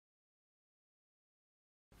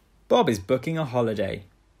Bob is booking a holiday.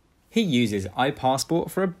 He uses Ipassport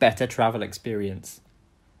for a better travel experience.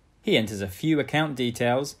 He enters a few account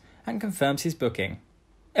details and confirms his booking.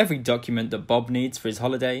 Every document that Bob needs for his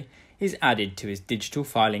holiday is added to his digital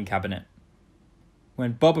filing cabinet.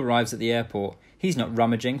 When Bob arrives at the airport, he's not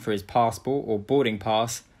rummaging for his passport or boarding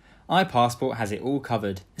pass. Ipassport has it all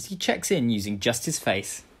covered as he checks in using just his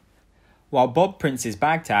face. While Bob prints his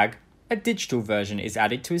bag tag, a digital version is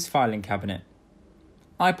added to his filing cabinet.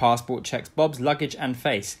 Ipassport checks Bob's luggage and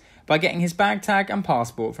face by getting his bag tag and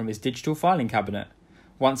passport from his digital filing cabinet.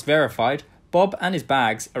 Once verified, Bob and his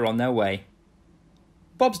bags are on their way.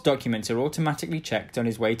 Bob's documents are automatically checked on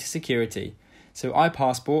his way to security, so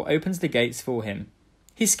Ipassport opens the gates for him.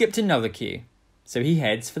 He skipped another queue, so he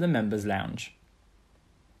heads for the members' lounge.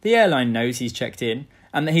 The airline knows he's checked in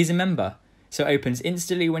and that he's a member, so opens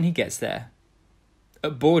instantly when he gets there.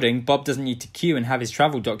 At boarding, Bob doesn't need to queue and have his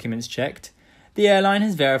travel documents checked. The airline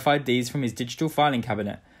has verified these from his digital filing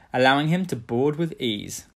cabinet, allowing him to board with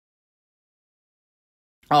ease.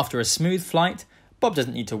 After a smooth flight, Bob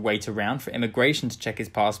doesn't need to wait around for immigration to check his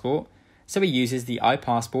passport, so he uses the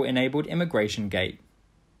Ipassport-enabled immigration gate.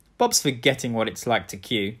 Bob's forgetting what it's like to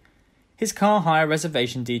queue. His car hire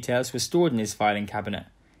reservation details were stored in his filing cabinet,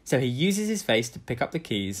 so he uses his face to pick up the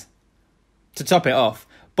keys. To top it off,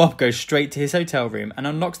 Bob goes straight to his hotel room and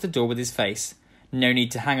unlocks the door with his face. No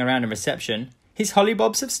need to hang around in reception. His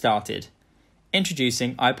hollybobs have started.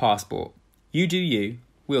 Introducing Ipassport. You do you,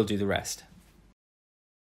 we'll do the rest.